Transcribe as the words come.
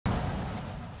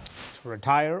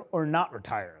retire or not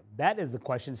retire? That is the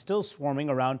question still swarming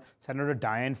around Senator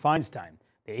Dianne Feinstein.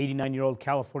 The 89-year-old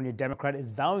California Democrat is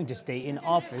vowing to stay in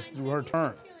office through her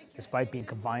term, despite being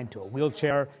confined to a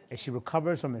wheelchair as she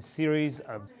recovers from a series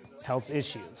of health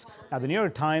issues. Now, the New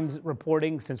York Times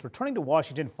reporting since returning to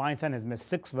Washington, Feinstein has missed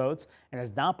 6 votes and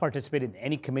has not participated in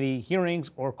any committee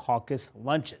hearings or caucus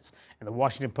lunches. And the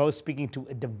Washington Post speaking to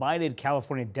a divided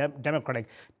California Democratic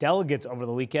delegates over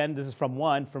the weekend. This is from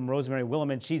Rosemary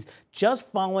Williman. She's just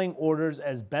following orders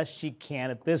as best she can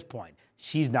at this point.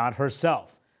 She's not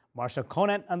herself. Marsha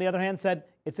Conant, on the other hand, said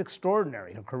it's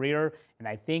extraordinary, her career, and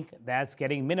I think that's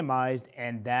getting minimized,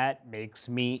 and that makes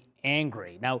me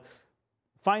angry. Now,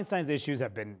 Feinstein's issues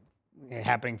have been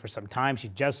happening for some time. She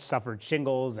just suffered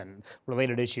shingles and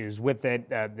related issues with it.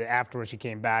 Afterwards, she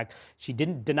came back. She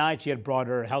didn't deny she had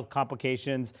broader health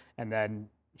complications, and then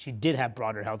she did have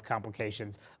broader health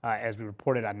complications, as we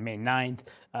reported on May 9th.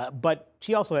 But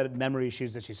she also had memory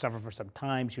issues that she suffered for some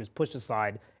time. She was pushed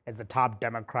aside as the top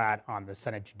Democrat on the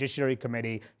Senate Judiciary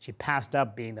Committee. She passed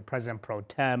up being the president pro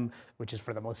tem, which is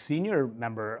for the most senior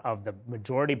member of the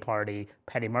majority party.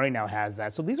 Patty Murray now has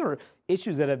that. So these are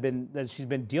issues that she's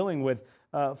been dealing with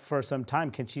for some time.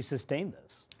 Can she sustain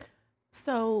this?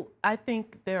 So I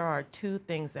think there are 2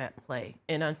 things at play.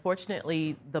 And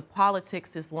unfortunately, the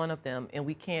politics is one of them, and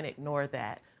we can't ignore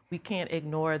that. We can't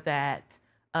ignore that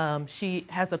she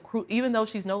has even though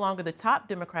she's no longer the top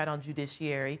Democrat on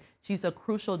Judiciary, she's a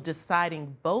crucial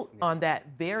deciding vote on that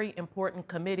very important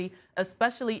committee,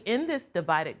 especially in this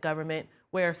divided government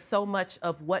where so much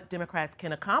of what Democrats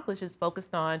can accomplish is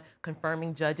focused on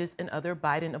confirming judges and other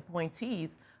Biden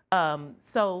appointees.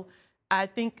 So I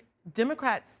think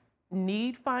Democrats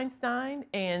need Feinstein,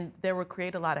 and there would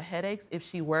create a lot of headaches if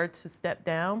she were to step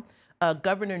down.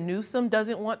 Governor Newsom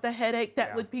doesn't want the headache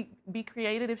that would be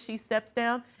created if she steps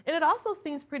down. And it also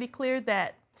seems pretty clear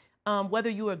that whether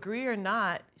you agree or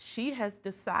not, she has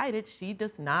decided she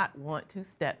does not want to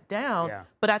step down. Yeah.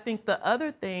 But I think the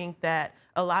other thing that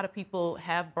a lot of people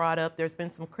have brought up, there's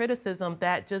been some criticism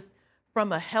that just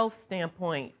from a health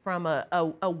standpoint, from a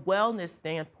wellness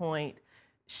standpoint,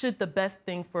 should the best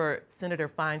thing for Senator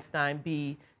Feinstein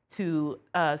be to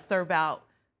not serve out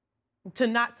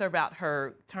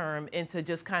her term and to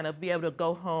just kind of be able to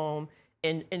go home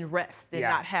and rest and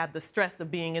not have the stress of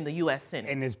being in the U.S.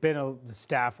 Senate. And it's been a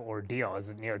staff ordeal. As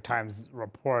the New York Times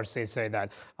reports, they say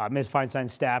that Ms.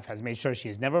 Feinstein's staff has made sure she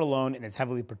is never alone and is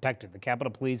heavily protected. The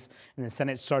Capitol Police and the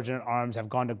Senate Sergeant-at-Arms have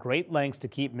gone to great lengths to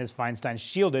keep Ms. Feinstein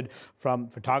shielded from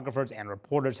photographers and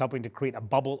reporters, helping to create a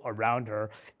bubble around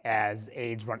her as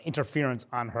aides run interference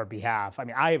on her behalf. I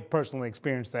mean, I have personally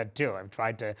experienced that too.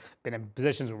 I've been in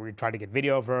positions where we tried to get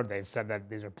video of her. They've said that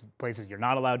these are places you're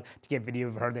not allowed to get video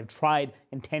of her. They've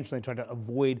intentionally tried to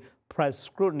avoid press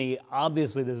scrutiny.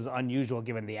 Obviously, this is unusual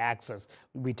given the access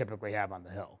we typically have on the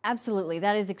Hill. Absolutely.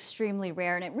 That is extremely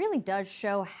rare, and it really does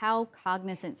show how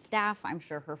cognizant staff, I'm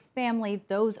sure her family,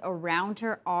 those around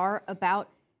her are about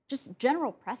just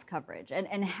general press coverage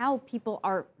and how people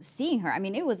are seeing her. I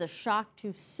mean, it was a shock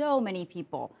to so many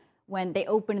people when they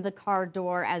opened the car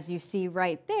door, as you see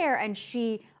right there, and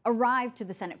she arrived to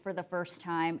the Senate for the first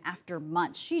time after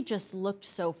months. She just looked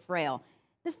so frail.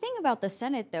 The thing about the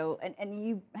Senate, though, and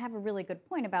you have a really good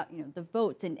point about, the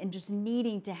votes and just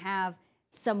needing to have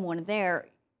someone there,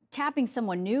 tapping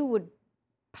someone new would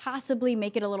possibly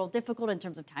make it a little difficult in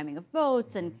terms of timing of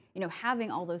votes and, having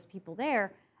all those people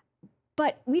there.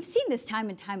 But we've seen this time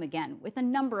and time again with a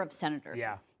number of senators.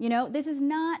 Yeah. This is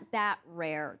not that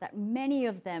rare that many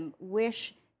of them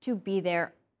wish to be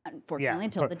there, unfortunately,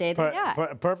 until the day they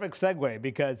die. Perfect segue,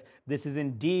 because this is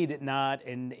indeed not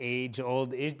an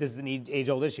age-old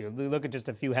issue. Look at just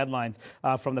a few headlines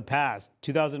from the past.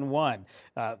 2001,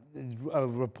 a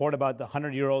report about the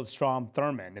 100-year-old Strom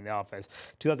Thurmond in the office.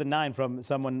 2009, from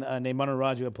someone named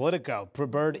Monteraju at Politico.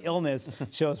 Bird illness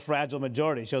shows fragile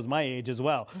majority, shows my age as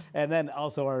well. And then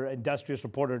also our industrious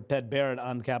reporter Ted Barrett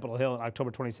on Capitol Hill in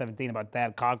October 2017 about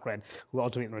Thad Cochran, who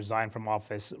ultimately resigned from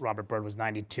office. Robert Byrd was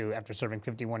 92 after serving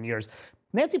 51 years.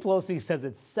 Nancy Pelosi says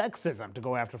it's sexism to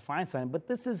go after Feinstein, but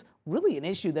this is really an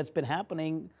issue that's been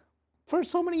happening for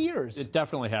so many years. It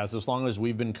definitely has. As long as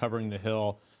we've been covering the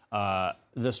Hill,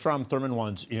 the Strom Thurmond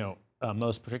ones,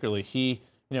 most particularly, he,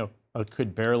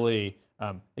 could barely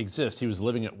exist. He was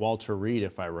living at Walter Reed,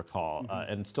 if I recall,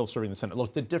 and still serving the Senate.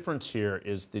 Look, the difference here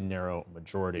is the narrow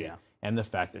majority. Yeah. And the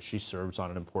fact that she serves on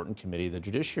an important committee, the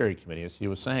Judiciary Committee, as he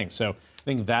was saying. So I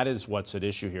think that is what's at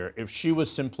issue here. If she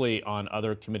was simply on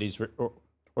other committees, or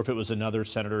if it was another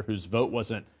senator whose vote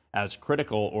wasn't as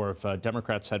critical, or if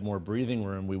Democrats had more breathing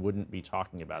room, we wouldn't be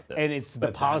talking about this. And it's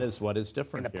but that is what is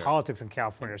different and the here. politics in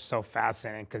California are so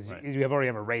fascinating because Right. you already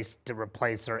have a race to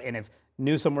replace her. And if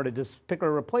Newsom were to just pick a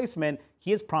replacement,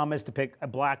 he has promised to pick a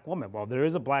black woman. Well, there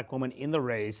is a black woman in the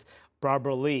race,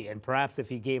 Barbara Lee, and perhaps if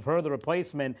he gave her the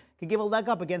replacement, could give a leg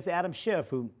up against Adam Schiff,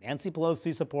 who Nancy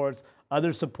Pelosi supports,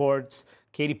 others supports.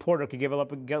 Katie Porter could give a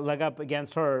leg up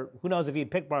against her. Who knows if he'd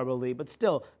pick Barbara Lee, but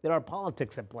still, there are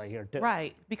politics at play here, too.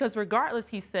 Right, because regardless,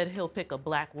 he said he'll pick a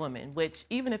black woman, which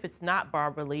even if it's not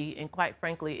Barbara Lee, and quite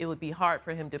frankly, it would be hard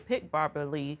for him to pick Barbara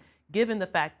Lee, given the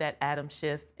fact that Adam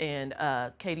Schiff and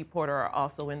Katie Porter are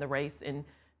also in the race, and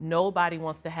nobody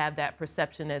wants to have that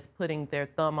perception as putting their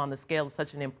thumb on the scale of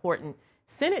such an important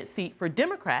Senate seat for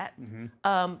Democrats.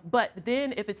 But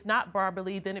then if it's not Barbara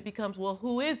Lee, then it becomes, well,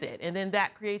 who is it? And then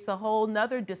that creates a whole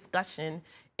nother discussion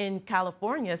in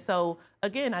California. So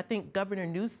again, I think Governor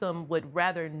Newsom would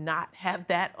rather not have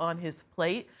that on his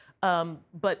plate.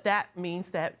 But that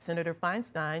means that Senator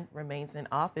Feinstein remains in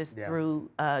office through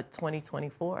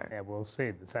 2024. Yeah, we'll see.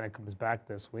 The Senate comes back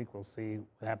this week. We'll see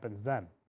what happens then.